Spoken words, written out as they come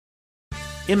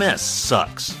MS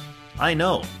sucks. I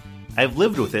know. I've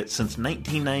lived with it since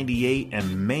 1998,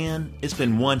 and man, it's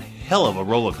been one hell of a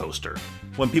roller coaster.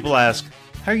 When people ask,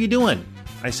 "How are you doing?"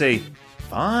 I say,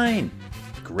 "Fine.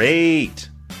 Great."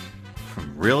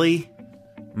 Really?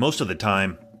 Most of the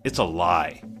time, it's a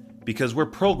lie, because we're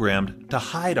programmed to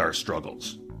hide our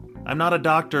struggles. I'm not a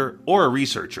doctor or a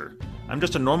researcher. I'm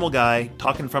just a normal guy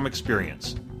talking from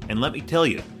experience. And let me tell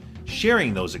you,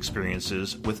 sharing those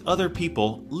experiences with other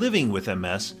people living with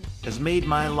MS has made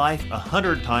my life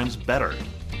 100 times better.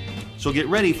 So get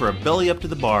ready for a belly up to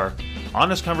the bar,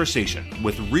 honest conversation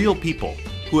with real people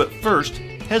who at first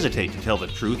hesitate to tell the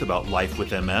truth about life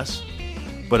with MS,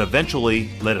 but eventually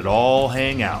let it all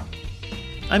hang out.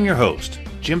 I'm your host,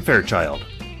 Jim Fairchild.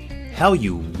 How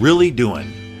you really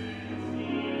doing?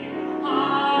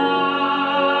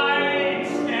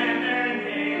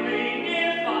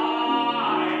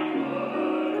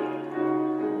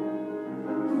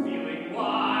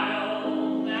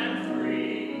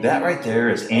 That right there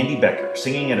is Andy Becker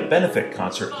singing at a benefit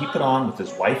concert he put on with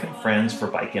his wife and friends for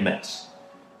Bike MS.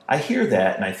 I hear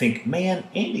that and I think, man,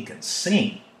 Andy can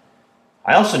sing.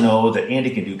 I also know that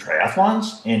Andy can do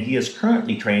triathlons, and he is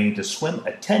currently training to swim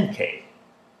a 10K.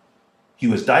 He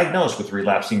was diagnosed with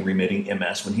relapsing remitting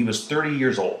MS when he was 30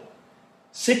 years old,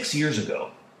 6 years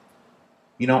ago.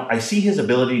 You know, I see his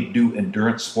ability to do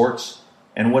endurance sports,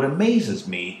 and what amazes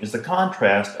me is the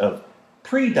contrast of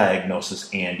pre-diagnosis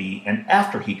Andy and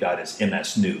after he got his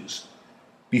MS news.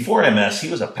 Before MS,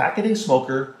 he was a pack-a-day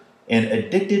smoker and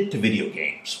addicted to video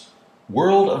games.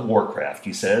 World of Warcraft,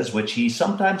 he says, which he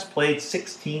sometimes played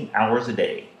 16 hours a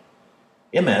day.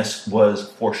 MS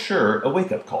was for sure a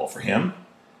wake-up call for him,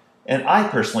 and I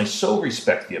personally so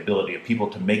respect the ability of people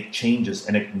to make changes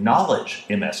and acknowledge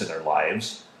MS in their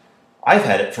lives. I've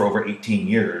had it for over 18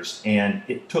 years, and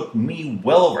it took me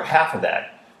well over half of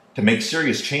that to make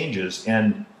serious changes,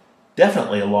 and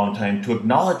definitely a long time to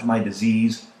acknowledge my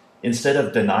disease instead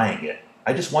of denying it.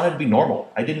 I just wanted to be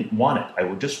normal. I didn't want it.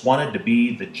 I just wanted to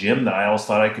be the Jim that I always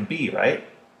thought I could be, right?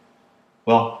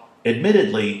 Well,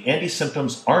 admittedly, Andy's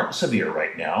symptoms aren't severe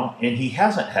right now, and he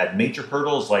hasn't had major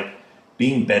hurdles like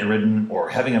being bedridden or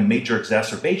having a major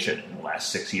exacerbation in the last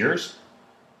 6 years.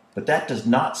 But that does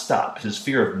not stop his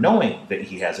fear of knowing that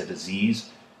he has a disease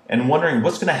and wondering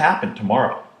what's going to happen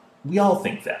tomorrow. We all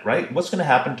think that, right? What's going to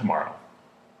happen tomorrow?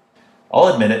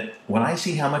 I'll admit it, when I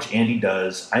see how much Andy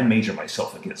does, I measure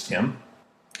myself against him.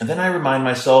 And then I remind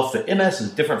myself that MS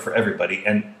is different for everybody,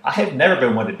 and I have never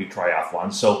been one to do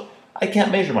triathlons, so I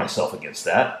can't measure myself against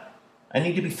that. I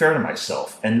need to be fair to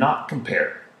myself and not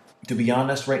compare. To be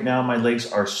honest, right now my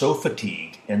legs are so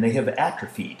fatigued and they have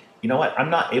atrophied. You know what? I'm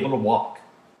not able to walk.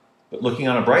 But looking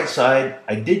on a bright side,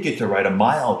 I did get to ride a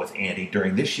mile with Andy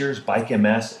during this year's Bike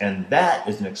MS, and that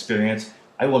is an experience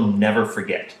I will never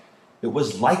forget. It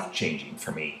was life-changing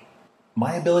for me.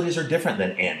 My abilities are different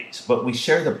than Andy's, but we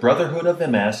share the brotherhood of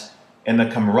MS and the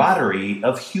camaraderie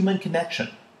of human connection.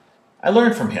 I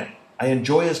learn from him. I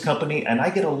enjoy his company, and I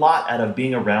get a lot out of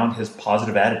being around his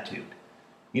positive attitude.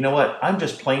 You know what? I'm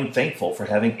just plain thankful for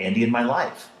having Andy in my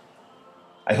life.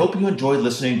 I hope you enjoyed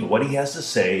listening to what he has to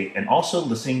say and also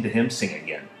listening to him sing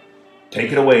again.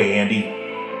 Take it away, Andy.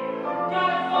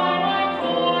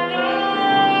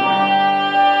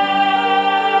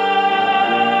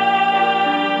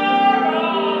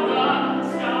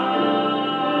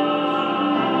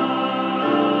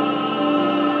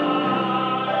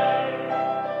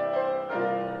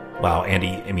 Wow,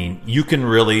 Andy, I mean, you can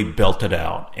really belt it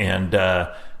out, and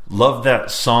love that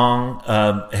song.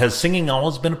 Has singing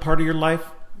always been a part of your life?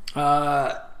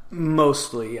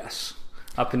 Mostly, yes.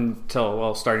 Up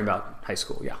until, starting about high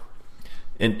school, yeah.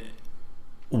 And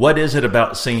what is it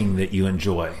about singing that you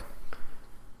enjoy?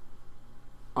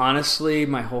 Honestly,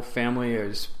 my whole family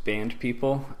is band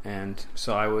people, and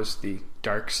so I was the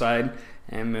dark side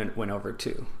and went over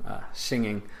to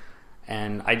singing.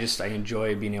 And I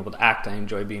enjoy being able to act. I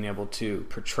enjoy being able to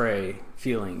portray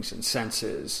feelings and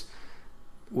senses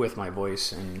with my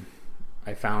voice, and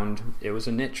I found it was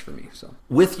a niche for me. So,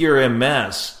 with your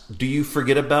MS, do you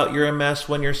forget about your MS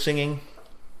when you're singing?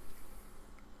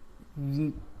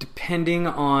 Depending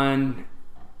on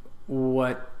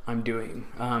what I'm doing.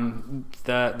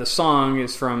 The song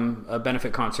is from a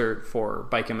benefit concert for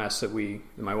Bike MS that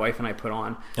my wife and I put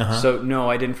on. Uh-huh. So no,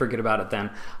 I didn't forget about it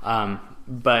then.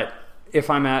 But if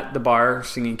I'm at the bar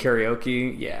singing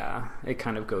karaoke, yeah, it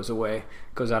kind of goes away,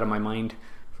 goes out of my mind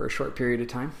for a short period of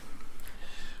time.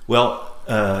 Well,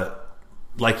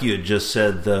 like you had just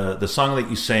said, the song that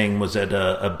you sang was at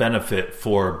a benefit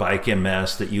for Bike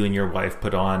MS that you and your wife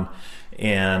put on,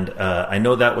 and I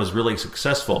know that was really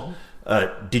successful.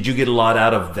 Did you get a lot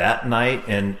out of that night,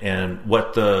 and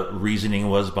what the reasoning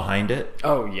was behind it?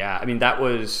 Oh yeah, I mean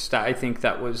I think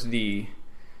that was the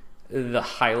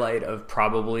highlight of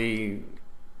probably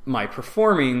my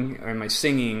performing or my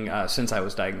singing since I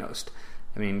was diagnosed.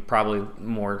 I mean, probably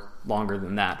more longer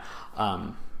than that.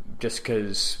 Just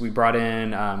because we brought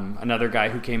in another guy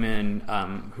who came in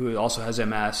who also has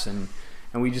MS, and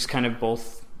we just kind of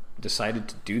both decided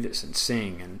to do this and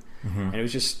sing, and it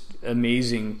was just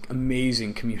amazing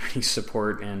community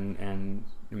support, and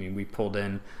I mean, we pulled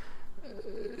in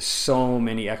so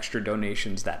many extra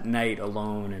donations that night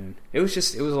alone, and it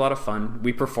was a lot of fun.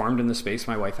 We performed in the space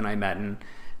my wife and I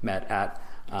met at.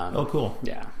 Oh, cool!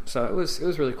 Yeah, so it was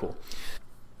really cool.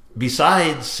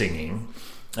 Besides singing,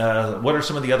 what are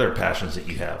some of the other passions that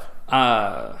you have?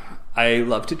 I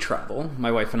love to travel.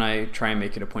 My wife and I try and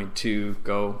make it a point to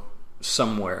go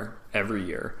somewhere every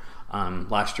year.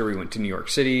 Last year we went to New York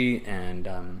City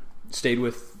and stayed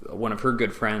with one of her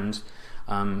good friends,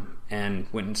 and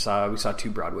went and we saw 2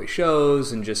 Broadway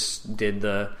shows and just did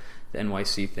the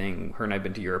NYC thing. Her and I've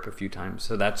been to Europe a few times,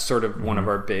 so that's sort of one of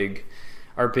our big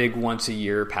once a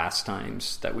year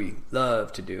pastimes that we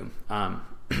love to do.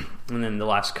 And then the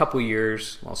last couple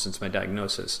years, well, since my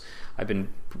diagnosis, I've been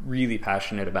really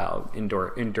passionate about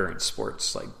endurance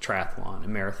sports like triathlon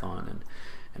and marathon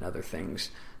and other things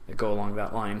that go along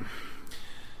that line.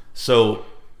 So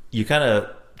you kind of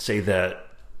say that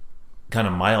kind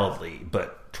of mildly,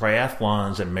 but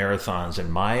triathlons and marathons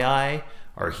in my eye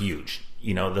are huge.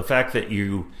 You know, the fact that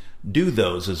you do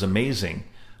those is amazing.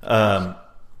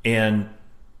 And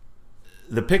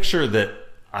the picture that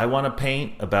I want to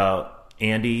paint about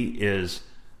Andy is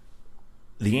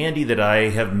the Andy that I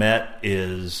have met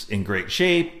is in great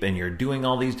shape, and you're doing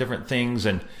all these different things,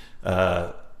 and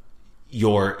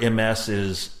your MS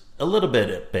is a little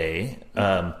bit at bay.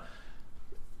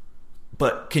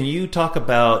 But can you talk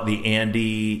about the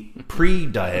Andy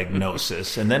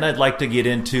pre-diagnosis? And then I'd like to get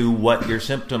into what your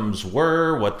symptoms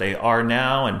were, what they are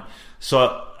now. And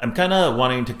so I'm kind of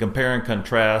wanting to compare and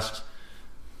contrast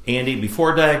Andy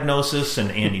before diagnosis and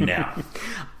Andy now.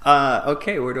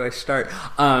 Okay, where do I start?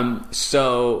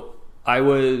 So I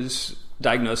was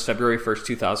diagnosed February 1st,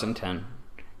 2010.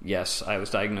 Yes, I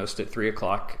was diagnosed at 3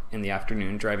 o'clock in the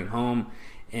afternoon driving home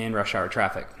in rush hour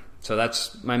traffic. So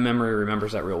my memory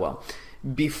remembers that real well.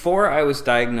 Before I was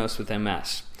diagnosed with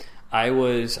MS, I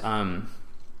was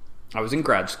in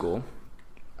grad school,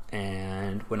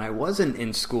 and when I wasn't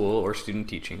in school or student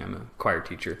teaching, I'm a choir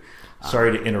teacher.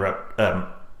 Sorry to interrupt.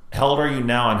 How old are you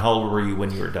now, and how old were you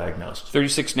when you were diagnosed?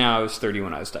 36 now. I was 30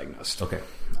 when I was diagnosed. Okay.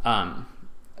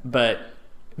 But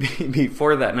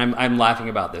before that, and I'm laughing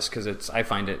about this because I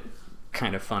find it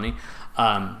kind of funny.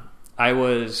 I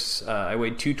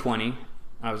weighed 220.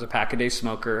 I was a pack-a-day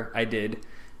smoker. I did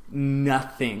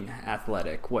nothing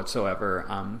athletic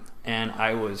whatsoever, and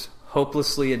I was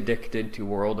hopelessly addicted to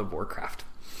World of Warcraft.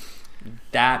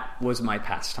 That was my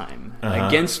pastime,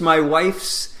 against my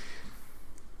wife's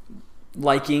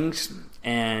likings,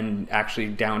 and actually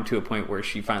down to a point where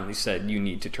she finally said, "You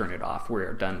need to turn it off.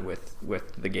 We're done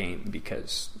with the game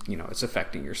because it's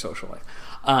affecting your social life."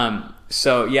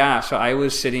 So I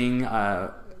was sitting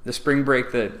the spring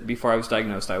break that before I was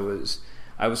diagnosed, I was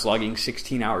logging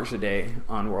 16 hours a day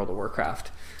on World of Warcraft.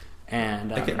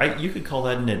 And you could call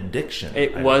that an addiction.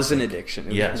 It was an addiction.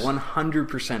 It was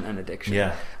 100% an addiction.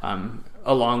 Yeah.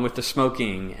 Along with the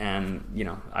smoking, and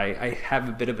I have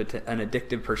a bit of an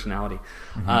addictive personality.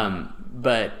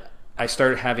 But I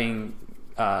started having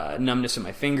numbness in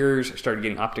my fingers. I started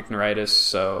getting optic neuritis,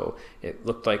 so it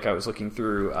looked like I was looking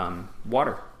through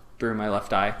water through my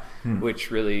left eye,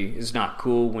 which really is not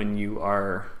cool when you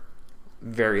are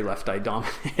very left eye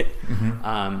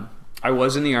dominant. I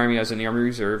was in the Army. I was in the Army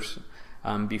Reserves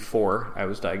before I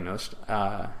was diagnosed.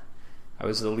 I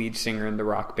was the lead singer in the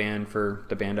rock band for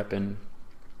the band up in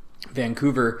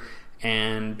Vancouver,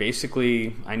 and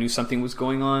basically I knew something was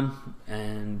going on,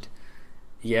 and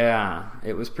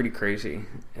it was pretty crazy.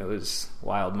 It was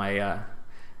wild.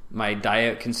 My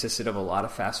diet consisted of a lot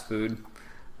of fast food.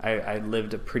 I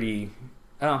lived a pretty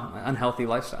unhealthy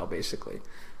lifestyle, basically.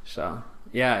 So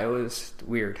it was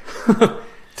weird.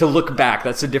 To look back,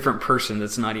 that's a different person.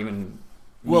 That's not even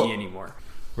me anymore.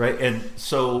 Right. And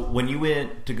so when you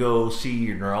went to go see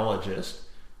your neurologist,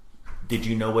 did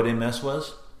you know what MS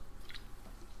was?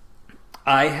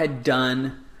 I had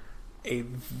done a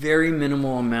very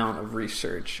minimal amount of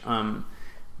research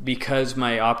because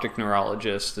my optic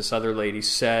neurologist, this other lady,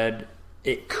 said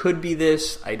it could be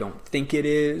this. I don't think it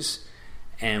is.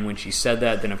 And when she said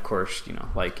that, then of course,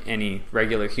 like any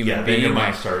regular human being, your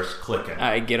mind starts clicking.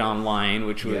 I get online,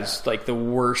 which was like the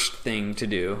worst thing to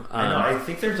do. I know. I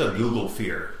think there's a Google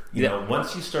fear.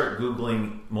 Once you start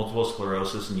Googling multiple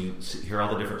sclerosis and you hear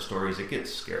all the different stories, it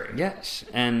gets scary. Yes,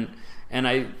 and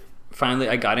I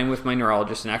got in with my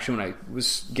neurologist, and actually when I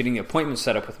was getting the appointment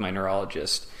set up with my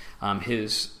neurologist,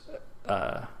 his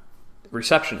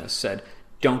receptionist said,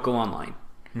 "Don't go online."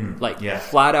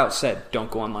 Flat out said, "Don't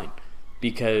go online,"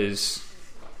 because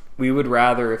we would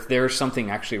rather, if there's something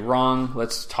actually wrong,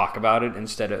 let's talk about it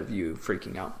instead of you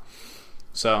freaking out.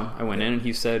 So I went in and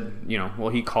he said,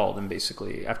 he called and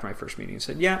basically after my first meeting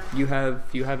said, "Yeah, you have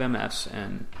MS,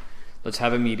 and let's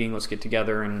have a meeting, let's get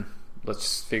together and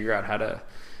let's figure out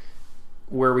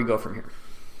where we go from here."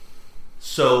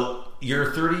 So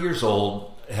you're 30 years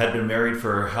old, had been married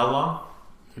for how long?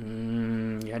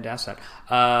 You had to ask that.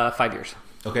 5 years.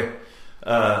 Okay.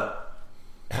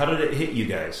 How did it hit you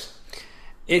guys?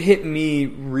 It hit me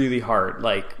really hard.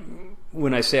 Like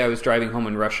when I say I was driving home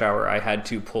in rush hour, I had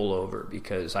to pull over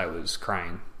because I was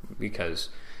crying, because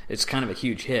it's kind of a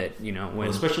huge hit,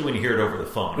 especially when you hear it over the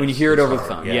phone. When you hear it over the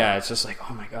phone, yeah, it's just like,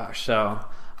 oh my gosh. So,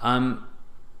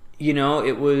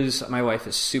 it was, my wife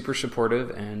is super supportive,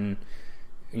 and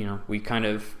we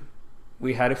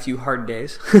had a few hard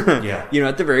days,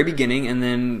 at the very beginning, and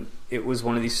then it was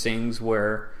one of these things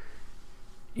where,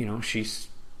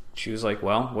 she was like,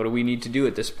 "Well, what do we need to do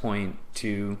at this point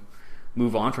to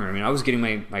move on from her?" I mean, I was getting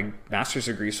my master's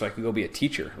degree so I could go be a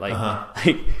teacher. I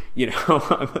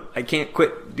can't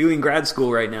quit doing grad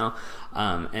school right now,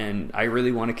 and I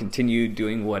really want to continue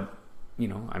doing what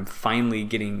I'm finally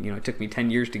getting. It took me 10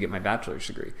 years to get my bachelor's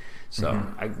degree, so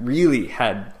I really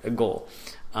had a goal.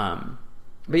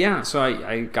 But yeah, so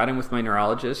I got in with my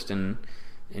neurologist, and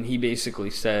he basically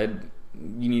said,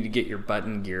 "You need to get your butt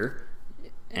in gear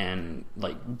and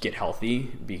get healthy,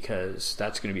 because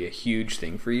that's going to be a huge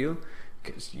thing for you,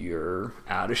 because you're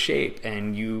out of shape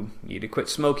and you need to quit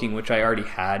smoking," which I already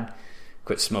had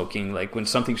quit smoking. Like when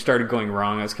something started going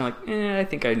wrong, I was kind of like, I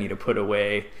think I need to put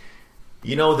away.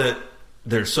 That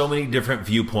there's so many different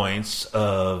viewpoints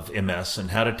of MS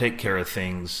and how to take care of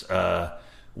things,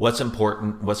 what's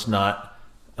important, what's not.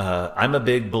 I'm a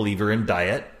big believer in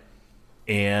diet.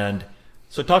 And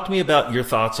so talk to me about your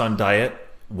thoughts on diet,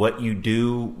 what you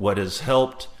do, what has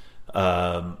helped.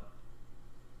 And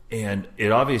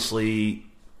it obviously,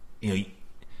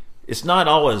 it's not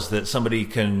always that somebody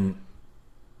can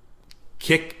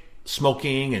kick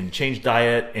smoking and change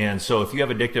diet. And so if you have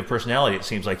addictive personality, it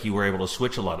seems like you were able to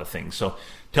switch a lot of things. So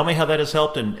tell me how that has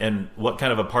helped and what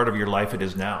kind of a part of your life it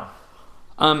is now.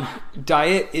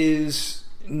 Diet is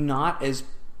not as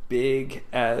big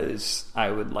as I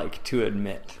would like to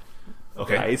admit.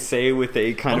 Okay. I say with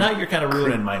a kind now you're kind of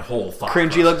ruining my whole thought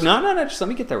cringy process. look. No, just let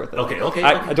me get there with it.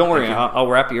 Okay. Don't worry, I'll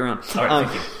wrap you around. All right,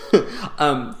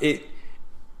 thank you.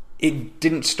 It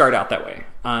didn't start out that way,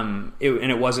 and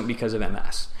it wasn't because of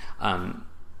MS.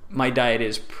 My diet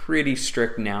is pretty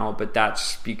strict now, but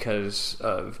that's because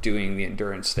of doing the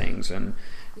endurance things, and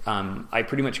I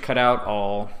pretty much cut out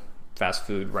all fast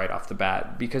food right off the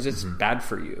bat because it's bad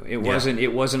for you. It wasn't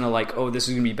a like, oh, this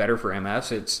is going to be better for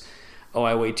MS. It's, oh,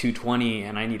 I weigh 220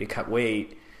 and I need to cut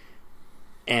weight.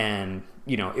 And,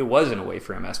 it wasn't a way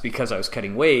for MS because I was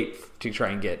cutting weight to try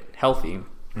and get healthy.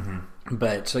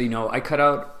 But so, I cut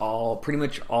out pretty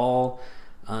much all,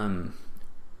 not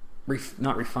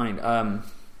refined,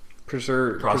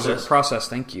 processed.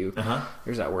 Thank you.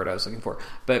 There's that word I was looking for.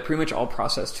 But pretty much all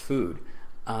processed food.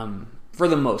 For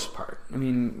the most part. I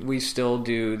mean, we still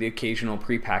do the occasional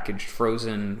prepackaged,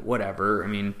 frozen, whatever. I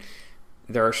mean,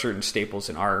 there are certain staples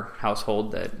in our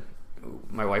household that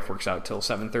my wife works out till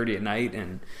 7:30 at night,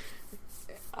 and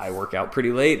I work out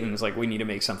pretty late, and it's like we need to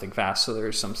make something fast, so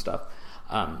there's some stuff.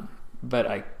 But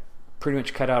I pretty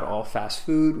much cut out all fast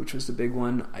food, which was the big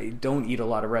one. I don't eat a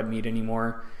lot of red meat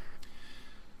anymore.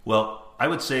 Well, I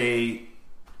would say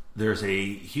there's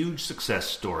a huge success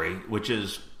story, which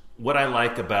is what I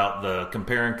like about the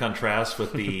compare and contrast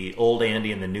with the old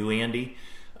Andy and the new Andy.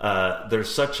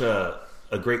 There's such a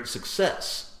great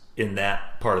success in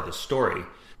that part of the story.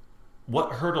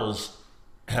 What hurdles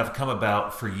have come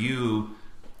about for you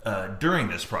during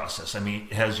this process? I mean,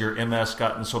 has your MS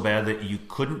gotten so bad that you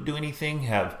couldn't do anything?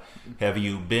 Have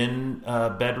you been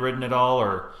bedridden at all,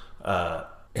 or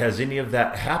has any of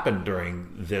that happened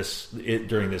during this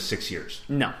 6 years?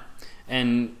 No,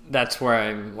 and that's where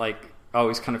I'm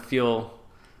always kind of feel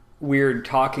weird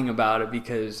talking about it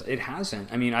because it hasn't.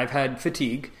 I mean, I've had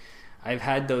fatigue, I've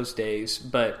had those days,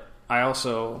 but I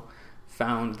also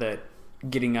found that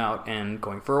getting out and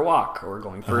going for a walk or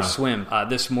going for a swim.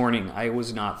 This morning, I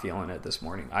was not feeling it this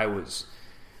morning. I was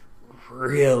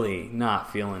really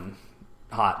not feeling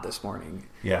hot this morning.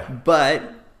 Yeah.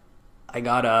 But I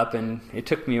got up, and it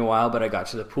took me a while, but I got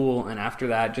to the pool, and after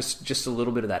that, just a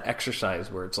little bit of that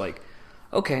exercise where it's like,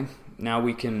 okay, now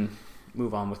we can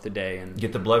move on with the day and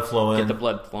get the blood flowing.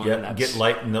 Yeah, get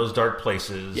light in those dark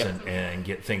places, and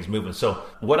get things moving. So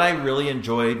what I really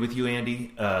enjoyed with you,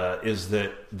 Andy, is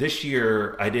that this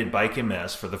year I did Bike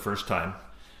MS for the first time,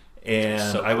 and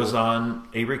so cool. I was on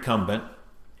a recumbent,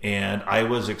 and I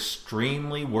was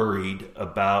extremely worried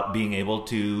about being able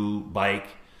to bike.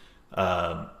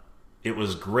 It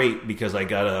was great because I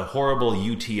got a horrible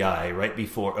UTI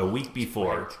a week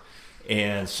before. Right.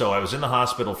 And so I was in the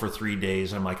hospital for 3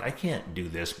 days. I'm like, I can't do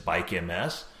this Bike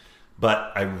MS,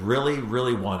 but I really,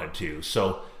 really wanted to.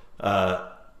 So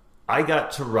I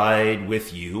got to ride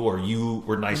with you, or you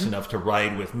were nice enough to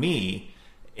ride with me.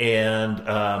 And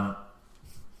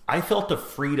I felt a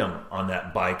freedom on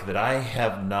that bike that I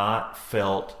have not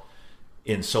felt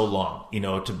in so long.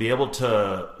 To be able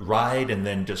to ride and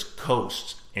then just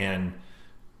coast and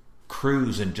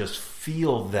cruise and just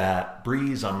feel that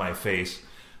breeze on my face.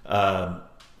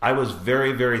 I was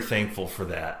very, very thankful for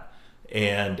that.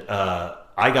 And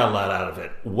I got a lot out of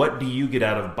it. What do you get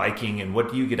out of biking, and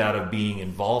what do you get out of being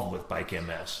involved with Bike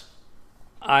MS?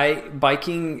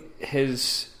 Biking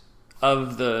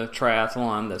of the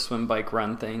triathlon, the swim, bike,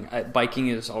 run thing, biking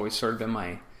has always sort of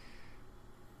been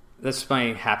that's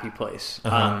my happy place.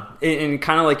 And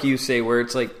kind of like you say, where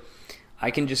it's like, I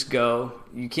can just go.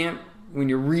 You can't, when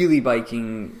you're really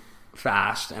biking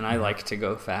fast, and I like to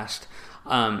go fast,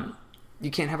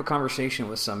 you can't have a conversation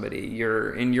with somebody.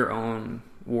 You're in your own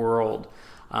world.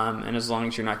 And as long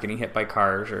as you're not getting hit by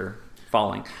cars or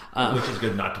falling. Which is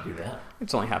good not to do that.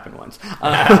 It's only happened once.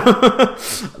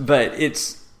 But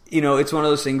it's one of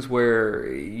those things where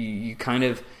you kind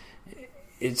of,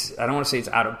 I don't want to say it's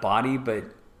out of body, but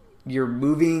you're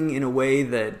moving in a way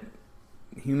that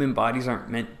human bodies aren't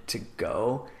meant to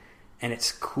go, and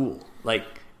it's cool. Like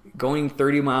going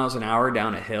 30 miles an hour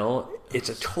down a hill, it's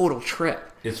a total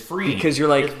trip. It's freeing. Because you're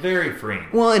like, it's very freeing.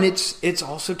 Well, and it's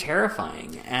also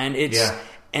terrifying, and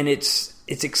it's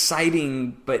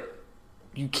exciting, but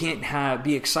you can't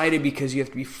be excited because you have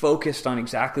to be focused on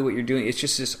exactly what you're doing. It's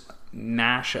just this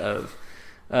mash of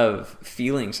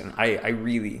feelings, and I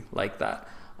really like that.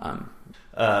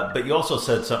 But you also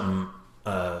said something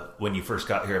when you first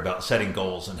got here about setting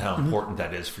goals and how important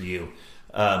that is for you.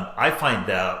 I find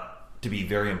that to be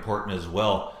very important as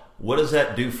well. What does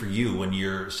that do for you when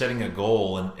you're setting a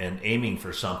goal and aiming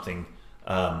for something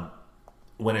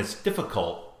when it's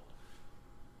difficult,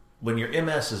 when your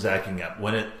MS is acting up?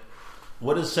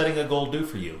 What does setting a goal do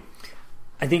for you?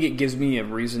 I think it gives me a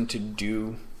reason to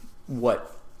do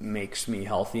what makes me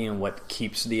healthy and what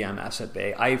keeps the MS at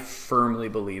bay. I firmly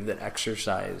believe that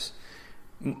exercise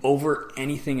over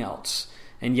anything else.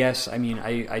 And yes, I mean,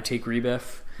 I take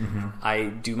Rebif. I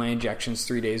do my injections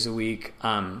 3 days a week.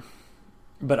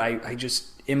 But I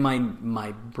just, in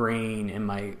my brain, in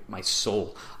my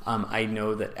soul, I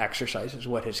know that exercise is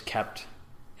what has kept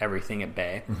everything at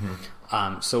bay.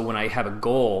 So when I have a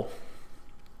goal,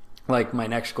 like my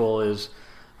next goal is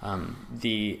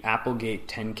the Applegate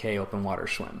 10K open water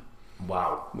swim.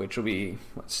 Wow. Which will be,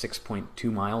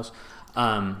 6.2 miles.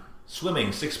 Swimming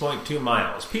 6.2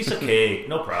 miles. Piece of cake,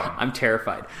 no problem. I'm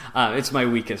terrified. It's my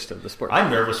weakest of the sport.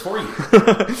 I'm nervous for you.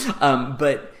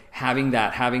 But having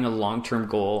a long-term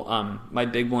goal, my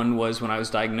big one was when I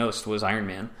was diagnosed was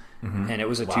Ironman. And it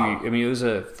was it was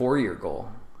a 4-year goal.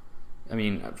 I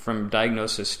mean, from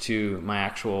diagnosis to the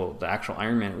actual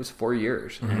Ironman, it was 4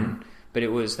 years. But it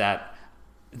was that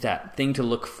thing to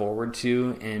look forward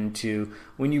to, and to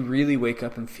when you really wake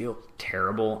up and feel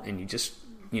terrible and you just,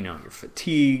 you're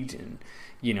fatigued, and,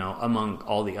 among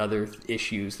all the other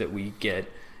issues that we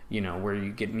get, where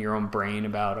you get in your own brain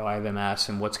about, I have MS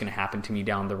and what's going to happen to me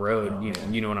down the road.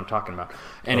 You know what I'm talking about.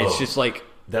 And it's just like,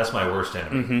 that's my worst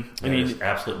enemy. That is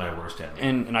absolutely my worst enemy.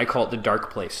 And I call it the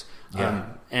dark place.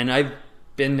 And I've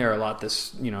been there a lot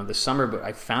this summer, but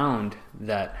I found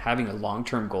that having a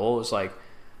long-term goal is like,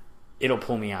 it'll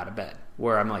pull me out of bed,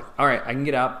 where I'm like, all right, I can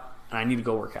get up and I need to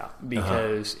go work out,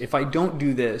 because if I don't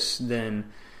do this,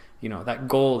 then, that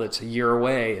goal that's a year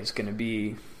away is going to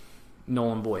be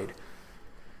null and void.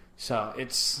 So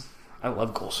I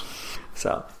love goals.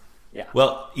 So, yeah.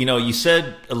 Well, you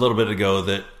said a little bit ago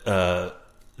that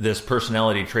this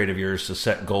personality trait of yours to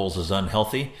set goals is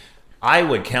unhealthy. I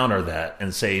would counter that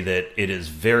and say that it is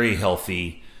very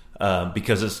healthy,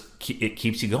 because it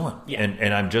keeps you going. Yeah.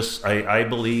 And I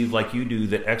believe, like you do,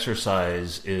 that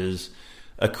exercise is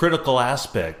a critical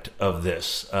aspect of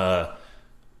this.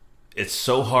 It's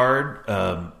so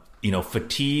hard.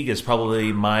 fatigue is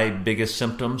probably my biggest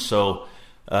symptom. So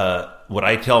what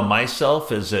I tell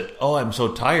myself is that, I'm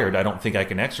so tired, I don't think I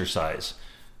can exercise.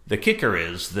 The kicker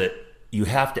is that you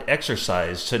have to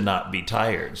exercise to not be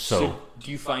tired. So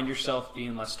do you find yourself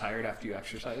being less tired after you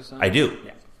exercise then? I do.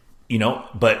 Yeah.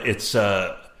 But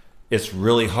it's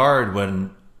really hard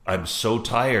when I'm so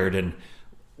tired, and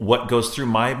what goes through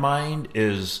my mind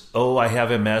is, I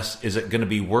have MS. Is it going to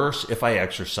be worse if I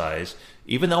exercise?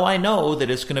 Even though I know that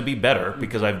it's going to be better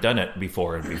because I've done it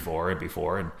before and before and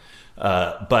before.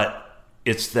 But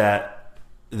it's that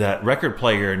record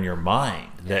player in your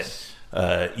mind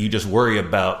that you just worry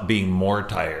about being more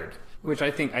tired. Which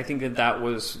I think that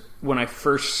was when I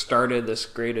first started this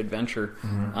great adventure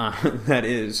that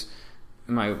is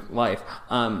my life.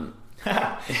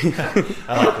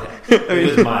 It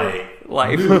is my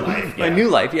life. New life. My new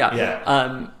life, yeah.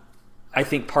 Yeah. I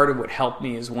think part of what helped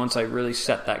me is once I really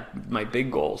set my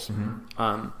big goals,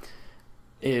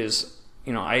 is,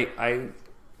 I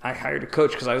hired a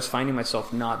coach because I was finding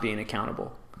myself not being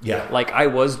accountable. Yeah. Like I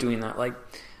was doing that. Like,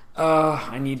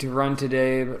 I need to run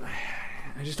today, but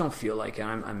I just don't feel like it.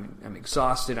 I'm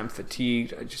exhausted. I'm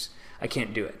fatigued. I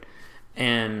can't do it.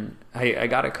 And I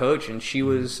got a coach, and she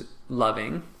was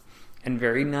loving and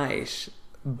very nice,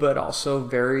 but also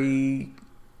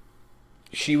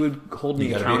she would hold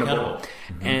me accountable.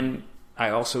 And I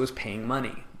also was paying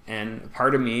money. And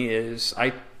part of me is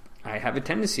I have a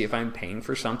tendency, if I'm paying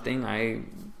for something, I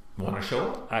want to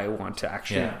show up. I want to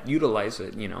actually utilize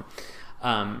it,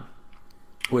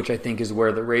 which I think is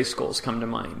where the race goals come to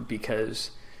mind,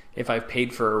 because if I've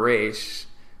paid for a race,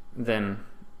 then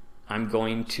I'm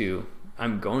going to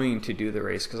do the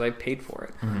race because I paid for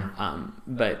it.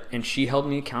 And she held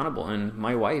me accountable, and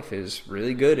my wife is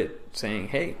really good at saying,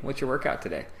 "Hey, what's your workout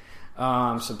today?"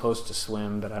 I'm supposed to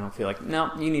swim, but I don't feel like.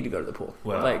 No, you need to go to the pool.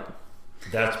 Well,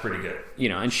 that's pretty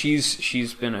good. And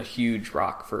she's been a huge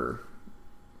rock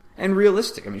and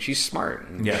realistic. I mean, she's smart,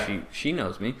 and she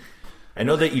knows me. I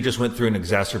know that you just went through an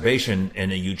exacerbation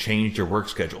and you changed your work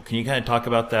schedule. Can you kind of talk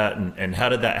about that, and how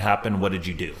did that happen? What did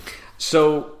you do?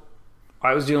 So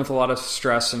I was dealing with a lot of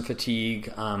stress and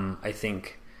fatigue. I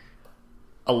think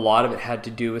a lot of it had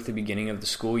to do with the beginning of the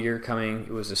school year coming.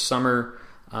 It was the summer.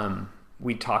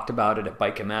 We talked about it at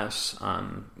Bike MS.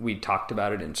 We talked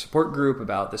about it in support group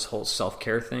about this whole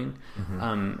self-care thing.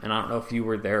 And I don't know if you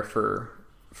were there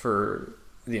for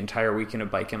the entire weekend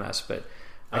of Bike MS, but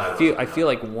I feel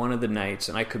like one of the nights,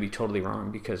 and I could be totally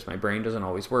wrong because my brain doesn't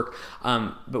always work,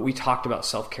 but we talked about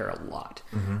self-care a lot.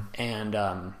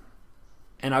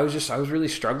 And I was really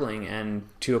struggling, and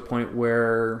to a point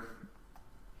where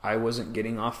I wasn't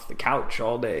getting off the couch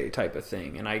all day type of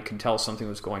thing, and I could tell something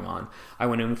was going on. I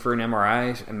went in for an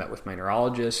MRI. I met with my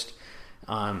neurologist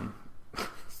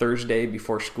Thursday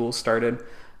before school started.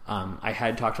 I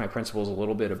had talked to my principals a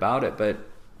little bit about it, but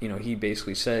he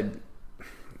basically said,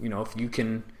 if you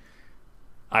can,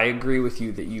 I agree with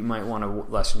you that you might want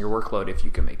to lessen your workload if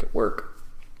you can make it work.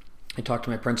 I talked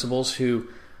to my principals, who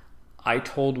I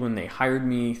told when they hired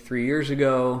me 3 years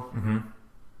ago,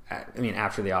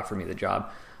 after they offered me the job,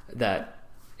 that,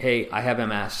 hey, I have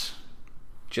MS.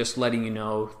 Just letting you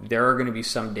know, there are going to be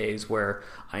some days where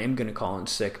I am going to call in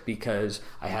sick because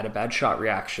I had a bad shot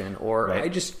reaction, or I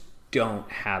just don't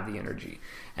have the energy.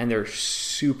 And they're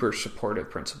super supportive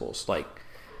principals. Like,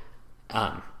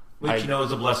 which is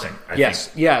a blessing. I think.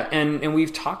 Yeah, and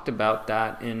we've talked about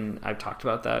that, and I've talked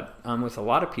about that with a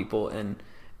lot of people, and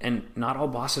not all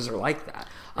bosses are like that.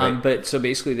 But so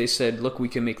basically they said, look, we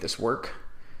can make this work.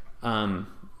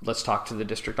 Let's talk to the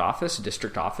district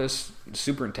office,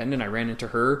 superintendent. I ran into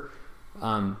her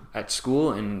at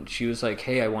school, and she was like,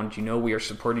 hey, I wanted you to know we are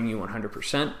supporting you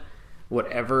 100%.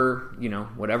 Whatever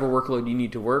workload you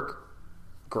need to work,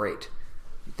 great.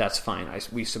 That's fine.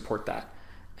 We support that.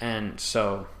 And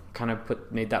so kind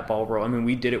of made that ball roll. I mean,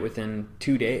 we did it within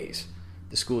 2 days.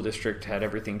 The school district had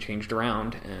everything changed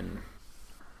around, and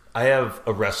I have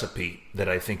a recipe that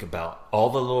I think about, all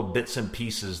the little bits and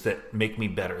pieces that make me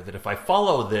better, that if I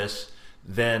follow this,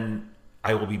 then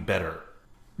I will be better.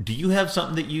 Do you have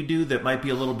something that you do that might be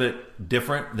a little bit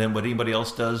different than what anybody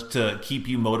else does to keep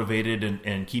you motivated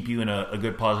and keep you in a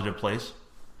good, positive place?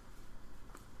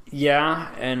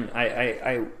 Yeah, and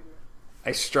I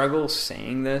struggle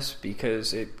saying this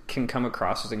because it can come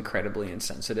across as incredibly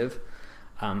insensitive.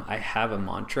 I have a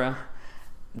mantra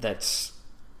that's,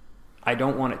 I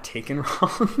don't want it taken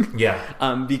wrong.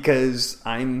 Yeah. Because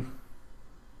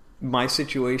my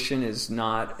situation is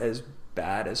not as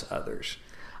bad as others.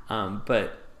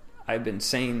 But I've been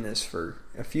saying this for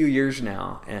a few years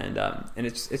now, and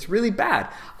it's really bad.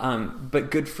 But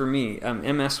good for me.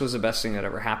 MS was the best thing that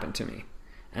ever happened to me.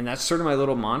 And that's sort of my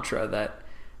little mantra, that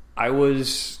I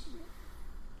was,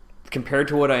 compared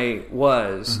to what I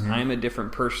was, I'm a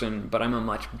different person, but I'm a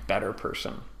much better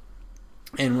person.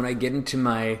 And when I get into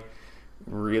my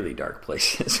really dark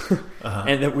places,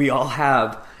 and that we all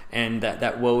have, and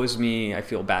that woe is me, I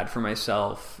feel bad for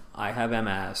myself, I have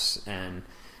MS, and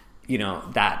you know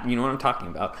what I'm talking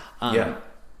about.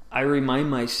 I remind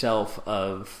myself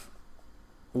of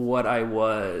what I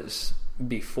was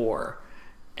before.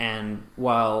 And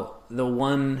while the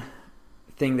one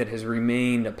thing that has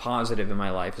remained a positive in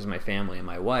my life is my family and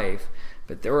my wife,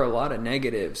 but there were a lot of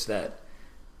negatives that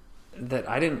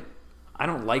I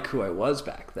don't like who I was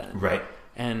back then. Right.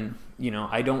 And, you know,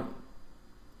 I don't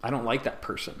like that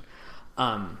person.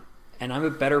 And I'm a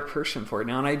better person for it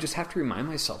now. And I just have to remind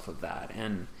myself of that.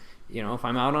 And, you know, if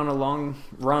I'm out on a long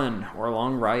run or a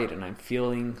long ride and I'm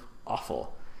feeling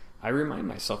awful, I remind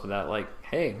myself of that. Like,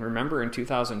 hey, remember in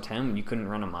 2010 when you couldn't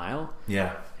run a mile?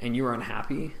 Yeah. And you were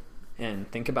unhappy? And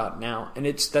think about now. And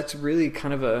that's really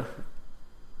kind of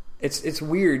it's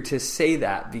weird to say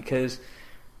that, because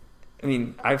I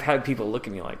mean, I've had people look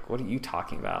at me like, what are you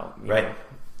talking about? Right.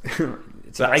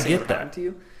 But I get that. To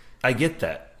you? I get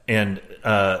that. And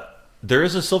there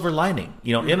is a silver lining.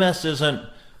 You know, MS isn't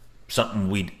something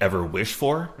we'd ever wish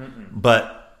for,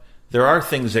 but there are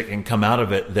things that can come out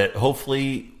of it that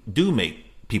hopefully do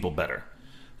make people better.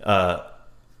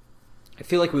 I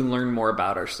feel like we learn more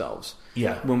about ourselves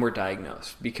when we're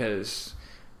diagnosed, because,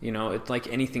 you know, it's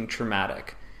like anything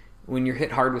traumatic. When you're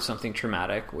hit hard with something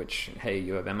traumatic, which, hey,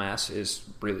 you have MS, is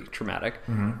really traumatic,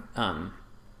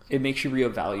 it makes you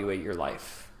reevaluate your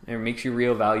life. It makes you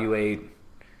reevaluate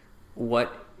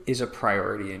what is a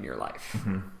priority in your life.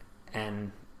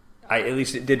 And at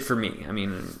least it did for me. I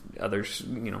mean, others,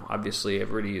 you know, obviously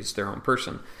everybody is their own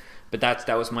person. But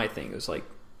that was my thing. It was like,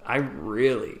 I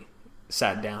really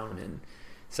sat down and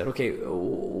said, okay,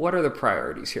 what are the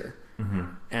priorities here?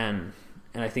 And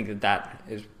I think that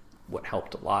is what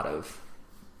helped a lot of,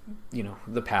 you know,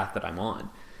 the path that I'm on.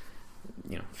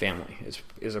 You know, family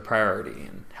is a priority,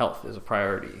 and health is a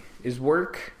priority. Is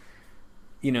work,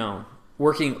 you know,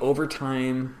 working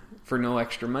overtime for no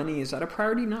extra money, is that a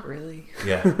priority? Not really.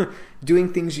 Yeah.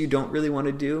 Doing things you don't really want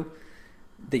to do,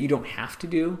 that you don't have to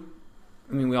do.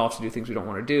 I mean, we all have to do things we don't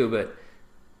want to do, but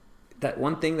that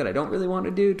one thing that I don't really want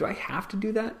to do I have to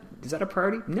do that? Is that a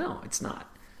priority? No, it's not.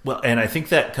 Well, and I think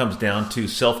that comes down to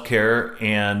self-care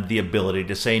and the ability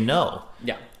to say no.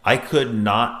 Yeah. I could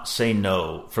not say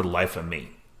no for the life of me.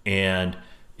 And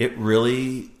it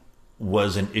really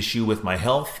was an issue with my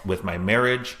health, with my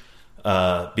marriage,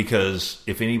 because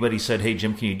if anybody said, hey,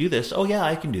 Jim, can you do this? Oh, yeah,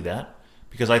 I can do that.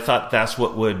 Because I thought that's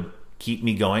what would keep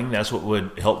me going. That's what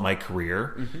would help my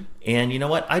career. And you know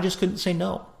what? I just couldn't say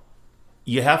no.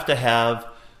 You have to have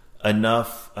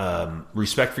enough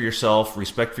respect for yourself,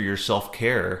 respect for your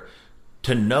self-care,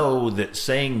 to know that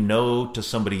saying no to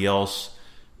somebody else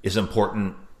is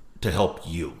important to help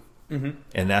you.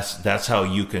 And that's how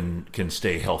you can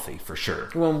stay healthy, for sure.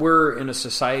 Well, we're in a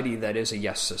society that is a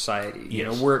yes society. You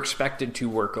know, we're expected to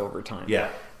work overtime. Yeah.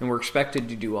 And we're expected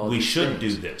to do all these things. We should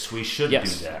do this. We should do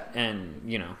that. And,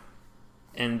 you know,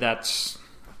 and that's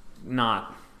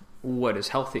not what is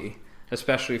healthy,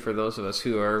 especially for those of us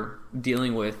who are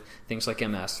dealing with things like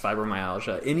MS,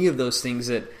 fibromyalgia, any of those things,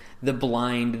 that the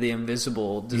blind, the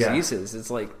invisible diseases. It's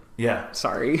like,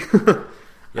 sorry,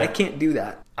 I can't do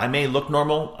that. I may look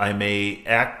normal, I may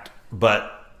act,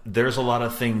 but there's a lot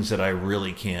of things that I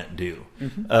really can't do.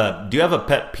 Do you have a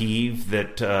pet peeve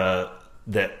that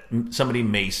somebody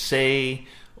may say,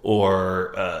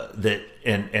 or that,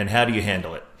 and how do you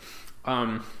handle it?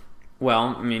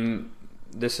 Well, I mean,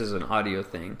 this is an audio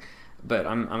thing, but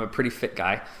I'm a pretty fit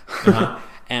guy,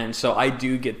 and so I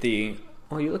do get the,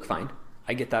 oh, you look fine.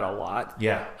 I get that a lot.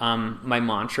 Yeah. My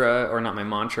mantra, or not my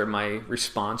mantra, my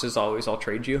response is always, I'll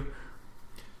trade you.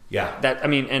 Yeah. That, I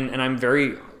mean, and I'm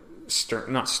very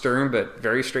stern, not stern, but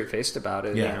very straight-faced about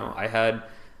it. Yeah. You know, I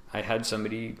had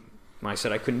somebody, when I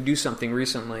said I couldn't do something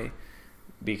recently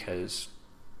because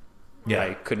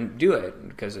I couldn't do it,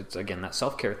 because it's, again, that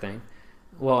self-care thing.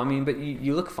 Well, I mean, but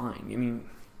you look fine. I mean,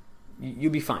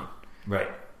 you'll be fine. Right.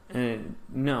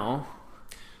 No.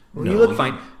 Well, you look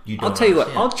fine. I'll tell you what.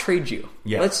 I'll trade you.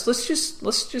 Yeah. Let's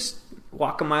just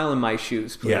walk a mile in my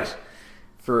shoes, please. Yeah.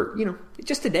 For, you know,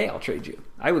 just a day, I'll trade you.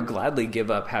 I would gladly give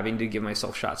up having to give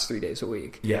myself shots 3 days a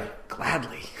week. Yeah.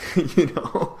 Gladly. You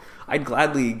know, I'd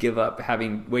gladly give up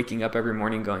waking up every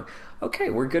morning going, okay,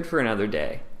 we're good for another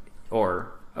day,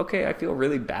 or okay, I feel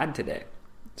really bad today.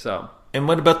 So. And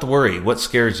what about the worry? What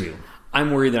scares you?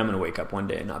 I'm worried that I'm going to wake up one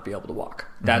day and not be able to walk.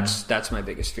 That's my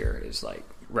biggest fear, is like,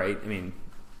 right? I mean,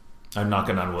 I'm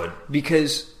knocking on wood.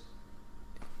 Because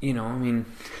you know, I mean,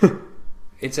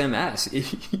 it's MS.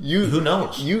 Who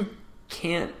knows? You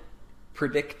can't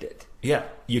predict it. Yeah,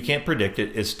 you can't predict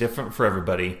it. It's different for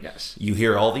everybody. Yes. You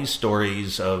hear all these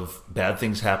stories of bad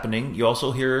things happening. You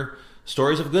also hear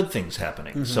stories of good things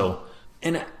happening. Mm-hmm. So,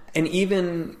 and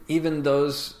even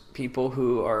those people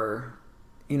who are,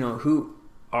 you know, who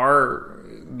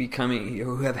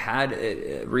have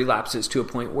had relapses to a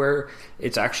point where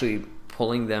it's actually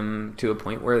pulling them to a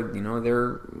point where, you know,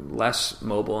 they're less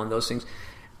mobile and those things.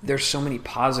 There's so many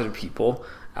positive people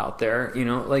out there, you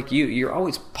know, like you're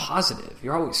always positive,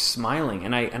 you're always smiling,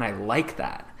 and I like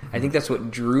that. Mm-hmm. I think that's what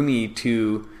drew me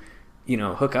to, you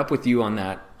know, hook up with you on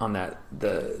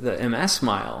the MS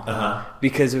smile,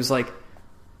 because it was like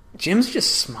Jim's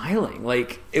just smiling,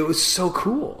 like it was so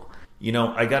cool. You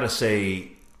know, I gotta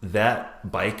say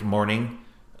that bike morning,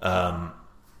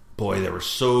 boy, there were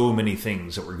so many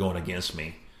things that were going against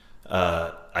me.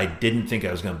 I didn't think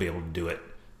I was going to be able to do it.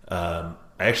 I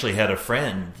actually had a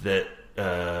friend that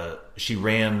she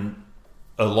ran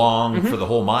along for the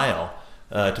whole mile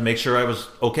to make sure I was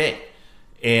okay.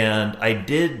 And I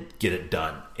did get it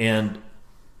done. And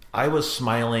I was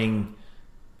smiling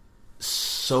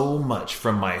so much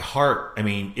from my heart. I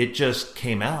mean, it just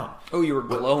came out. Oh, you were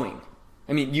glowing.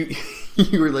 I mean,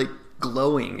 you were like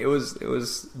glowing. It was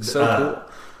so cool.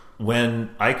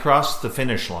 When I crossed the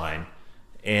finish line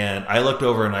and I looked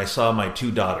over and I saw my two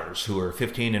daughters who are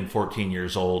 15 and 14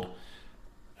 years old,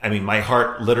 I mean, my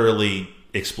heart literally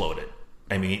exploded.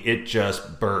 I mean, it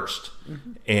just burst.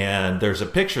 Mm-hmm. And there's a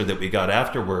picture that we got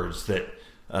afterwards that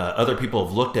other people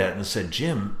have looked at and said,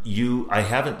 Jim, I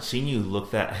haven't seen you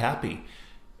look that happy.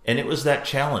 And it was that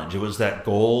challenge. It was that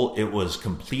goal. It was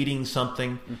completing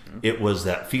something. Mm-hmm. It was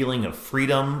that feeling of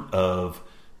freedom, of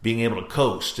being able to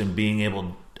coast and being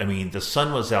able... I mean, the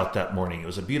sun was out that morning. It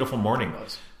was a beautiful morning.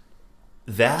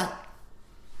 That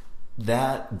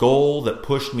goal that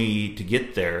pushed me to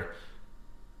get there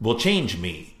will change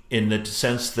me in the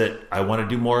sense that I want to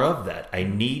do more of that. I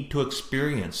need to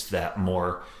experience that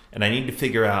more, and I need to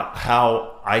figure out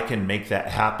how I can make that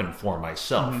happen for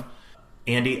myself. Mm-hmm.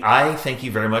 Andy, I thank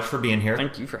you very much for being here.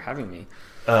 Thank you for having me.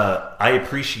 I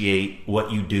appreciate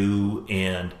what you do,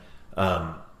 and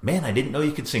man, I didn't know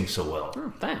you could sing so well.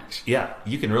 Oh, thanks. Yeah,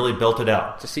 you can really belt it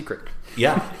out. It's a secret.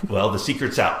 Yeah, well, the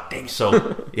secret's out. Dang.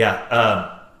 So,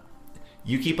 yeah,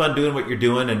 you keep on doing what you're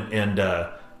doing, and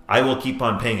I will keep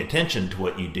on paying attention to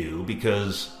what you do,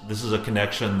 because this is a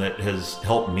connection that has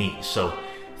helped me. So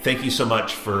thank you so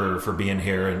much for being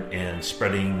here and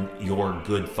spreading your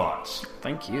good thoughts.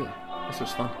 Thank you. This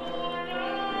was fun.